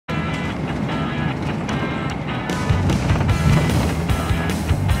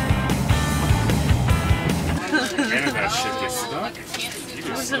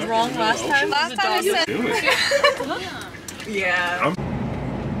Was it wrong last time? Last time I said. Yeah.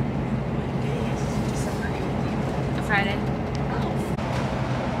 Friday.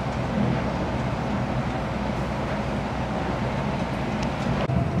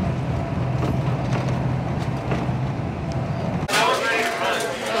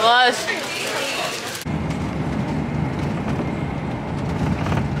 It was.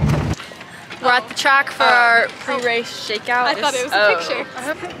 We're at the track for our pre-race shakeout. I thought it was a picture.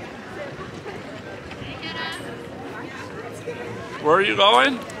 Where are you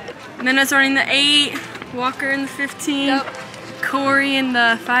going? Minna's running the 8, Walker in the 15, yep. Corey in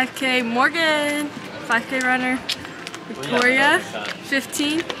the 5K, Morgan, 5K runner, Victoria,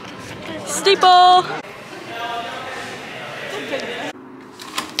 15, Steeple.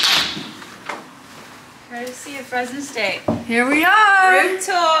 Courtesy of Fresno State. Here we are. Room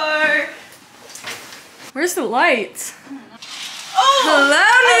tour. Where's the lights? Oh, hello,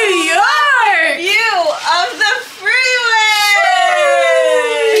 New York! View of the freeway!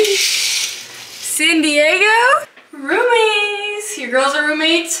 San Diego? Roomies! Your girls are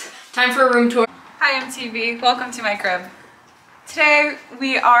roommates. Time for a room tour. Hi MTV, welcome to my crib. Today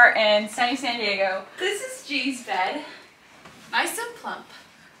we are in sunny San Diego. This is G's bed. Nice and plump.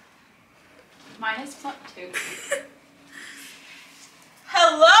 Mine is plump too.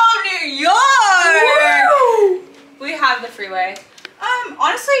 Hello, New York! Woo! We have the freeway.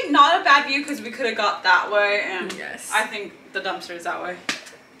 Honestly, not a bad view because we could have got that way, and yes. I think the dumpster is that way.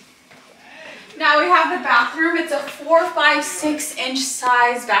 Now we have the bathroom. It's a 4, 5, 6 inch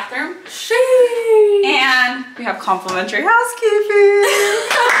size bathroom. Sheesh. And we have complimentary housekeeping.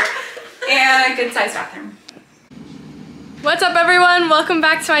 And a good sized bathroom. What's up everyone? Welcome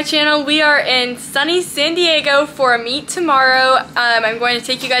back to my channel. We are in sunny San Diego for a meet tomorrow. I'm going to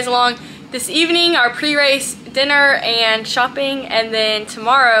take you guys along this evening, our pre-race dinner and shopping, and then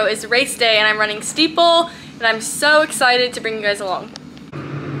tomorrow is race day and I'm running steeple and I'm so excited to bring you guys along.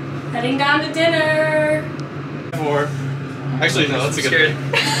 Heading down to dinner. Actually, no, that's a good thing.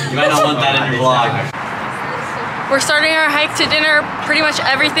 You might not want that in your vlog. We're starting our hike to dinner. Pretty much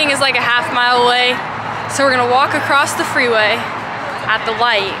everything is like a half mile away. So we're gonna walk across the freeway at the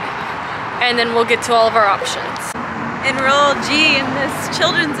light and then we'll get to all of our options. Enroll G in this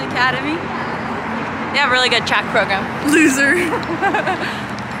children's academy. Yeah, really good track program. Loser.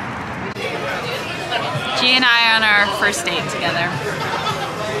 G and I on our first date together.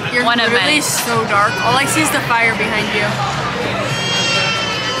 You're one of many. So dark. All I see is the fire behind you.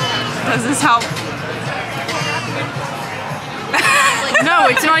 Does this help? No,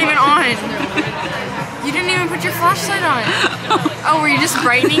 it's not even on. You didn't even put your flashlight on. Oh, were you just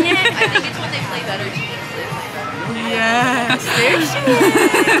brightening it? I think it's when they play better. Yes, there she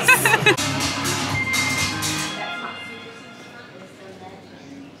is.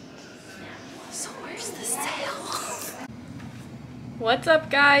 So where's the sale? What's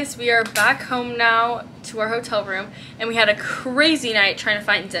up guys? We are back home now to our hotel room and we had a crazy night trying to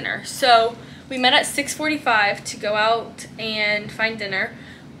find dinner. So we met at 6:45 to go out and find dinner.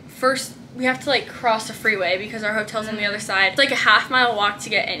 First, we have to like cross a freeway because our hotel's on the other side. It's like a half-mile walk to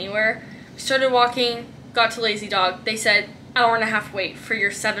get anywhere. We started walking, got to Lazy Dog. They said hour-and-a-half wait for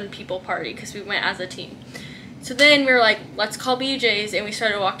your 7-people party because we went as a team. So then we were like, let's call BJ's, and we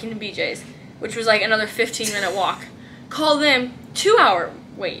started walking to BJ's, which was like another 15-minute walk. Call them, 2-hour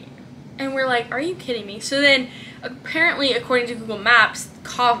wait. And we're like, are you kidding me? So then apparently, according to Google Maps,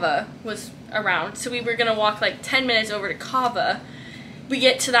 Kava was around. So we were gonna walk like 10 minutes over to Kava. We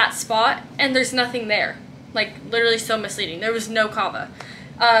get to that spot and there's nothing there. Like literally so misleading. There was no Kava.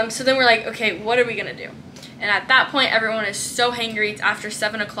 So then we're like, okay, what are we gonna do? And at that point, everyone is so hangry. It's after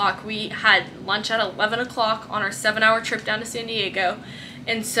 7 o'clock. We had lunch at 11 o'clock on our 7-hour trip down to San Diego.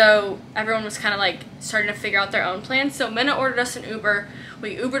 And so everyone was kind of like starting to figure out their own plans. So Minna ordered us an Uber.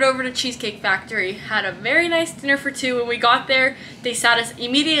 We Ubered over to Cheesecake Factory, had a very nice dinner for 2. When we got there, they sat us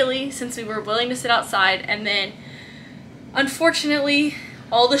immediately since we were willing to sit outside. And then unfortunately,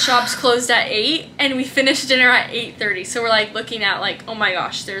 all the shops closed at 8 and we finished dinner at 8:30. So we're like looking at like, oh my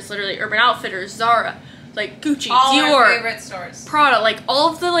gosh, there's literally Urban Outfitters, Zara, like Gucci, all Dior, our favorite stores, Prada, like all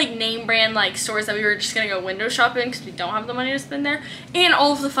of the like name brand like stores that we were just gonna go window shopping because we don't have the money to spend there, and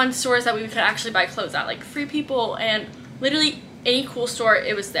all of the fun stores that we could actually buy clothes at, like Free People and literally any cool store,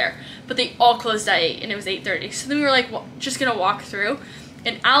 it was there. But they all closed at 8 and it was 8:30. So then we were like, well, just gonna walk through,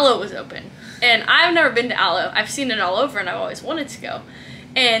 and Aloe was open. And I've never been to Aloe. I've seen it all over and I've always wanted to go.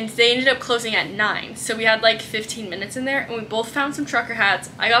 And they ended up closing at 9. So we had like 15 minutes in there and we both found some trucker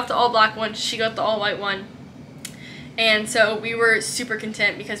hats. I got the all black one, she got the all white one. And so we were super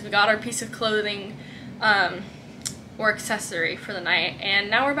content because we got our piece of clothing or accessory for the night, and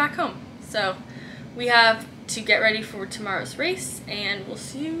now we're back home. So we have to get ready for tomorrow's race, and we'll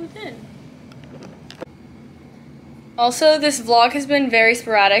see you then. Also, this vlog has been very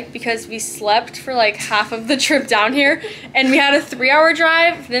sporadic because we slept for like half of the trip down here, and we had a 3-hour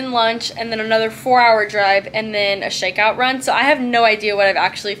drive, then lunch, and then another 4-hour drive, and then a shakeout run. So I have no idea what I've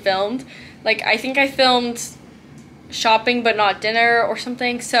actually filmed. Like, I think I filmed shopping but not dinner or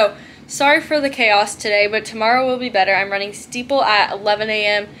something. So sorry for the chaos today, but tomorrow will be better. I'm running steeple at 11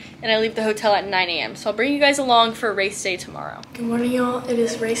 a.m. and I leave the hotel at 9 a.m. So I'll bring you guys along for race day tomorrow. Good morning, y'all. It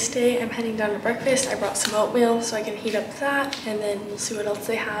is race day. I'm heading down to breakfast. I brought some oatmeal so I can heat up that, and then we'll see what else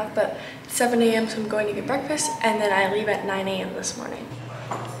they have. But it's 7 a.m. so I'm going to get breakfast, and then I leave at 9 a.m. this morning.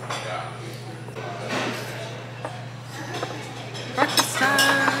 Breakfast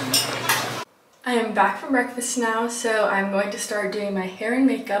time. I am back from breakfast now, so I'm going to start doing my hair and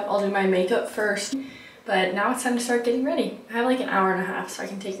makeup. I'll do my makeup first, but now it's time to start getting ready. I have like an hour and a half, so I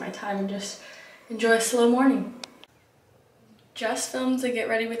can take my time and just enjoy a slow morning. Just filmed the Get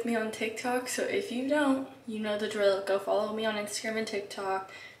Ready With Me on TikTok, so if you don't, you know the drill. Go follow me on Instagram and TikTok,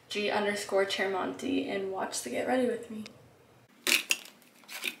 G_Chairmonty, and watch the Get Ready With Me.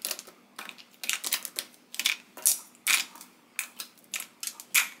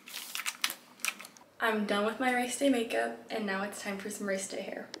 I'm done with my race day makeup, and now it's time for some race day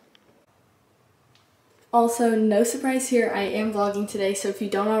hair. Also, no surprise here, I am vlogging today, so if you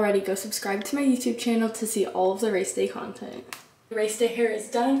don't already, go subscribe to my YouTube channel to see all of the race day content. The race day hair is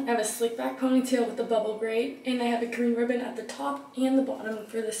done. I have a slick back ponytail with a bubble braid, and I have a green ribbon at the top and the bottom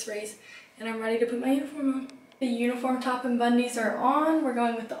for this race, and I'm ready to put my uniform on. The uniform top and bundies are on. We're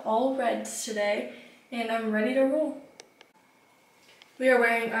going with the all reds today, and I'm ready to roll. We are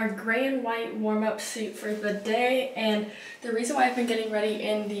wearing our gray and white warm-up suit for the day, and the reason why I've been getting ready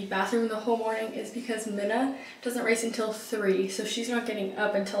in the bathroom the whole morning is because Minna doesn't race until 3, so she's not getting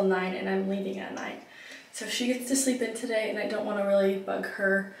up until 9, and I'm leaving at 9. So she gets to sleep in today, and I don't want to really bug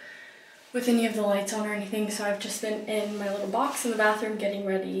her with any of the lights on or anything, so I've just been in my little box in the bathroom getting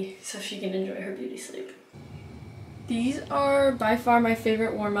ready so she can enjoy her beauty sleep. These are by far my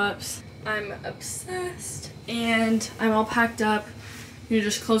favorite warm-ups. I'm obsessed, and I'm all packed up. You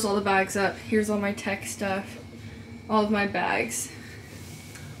just close all the bags up. Here's all my tech stuff, all of my bags.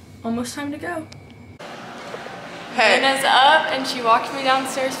 Almost time to go. Hey. Minna's up and she walked me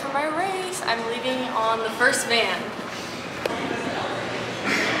downstairs for my race. I'm leaving on the first van.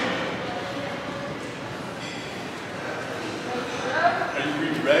 Are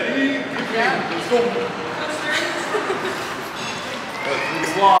you ready? Yeah. Let's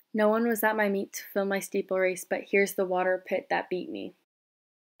go. No one was at my meet to film my steeple race, but here's the water pit that beat me.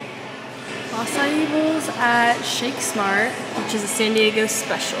 Acai bowls at Shake Smart, which is a San Diego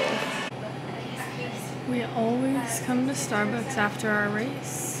special. We always come to Starbucks after our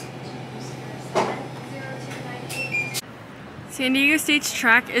race. San Diego State's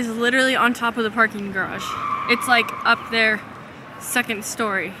track is literally on top of the parking garage. It's like up there, second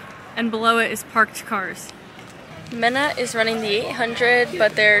story, and below it is parked cars. Minna is running the 800,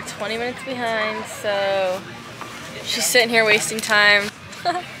 but they're 20 minutes behind, so she's sitting here wasting time.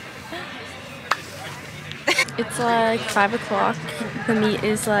 It's like 5 o'clock. The meet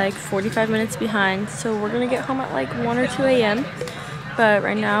is like 45 minutes behind, so we're gonna get home at like 1 or 2 a.m. But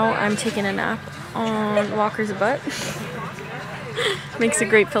right now I'm taking a nap on Walker's butt. Makes a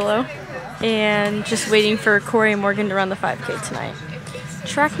great pillow. And just waiting for Corey and Morgan to run the 5K tonight.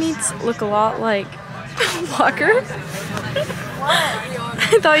 Track meets look a lot like Walker.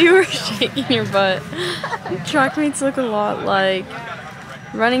 I thought you were shaking your butt. Track meets look a lot like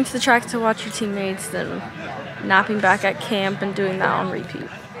running to the track to watch your teammates, then napping back at camp and doing that on repeat.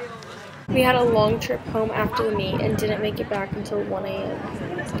 We had a long trip home after the meet and didn't make it back until 1 a.m.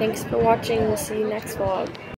 Thanks for watching. We'll see you next vlog.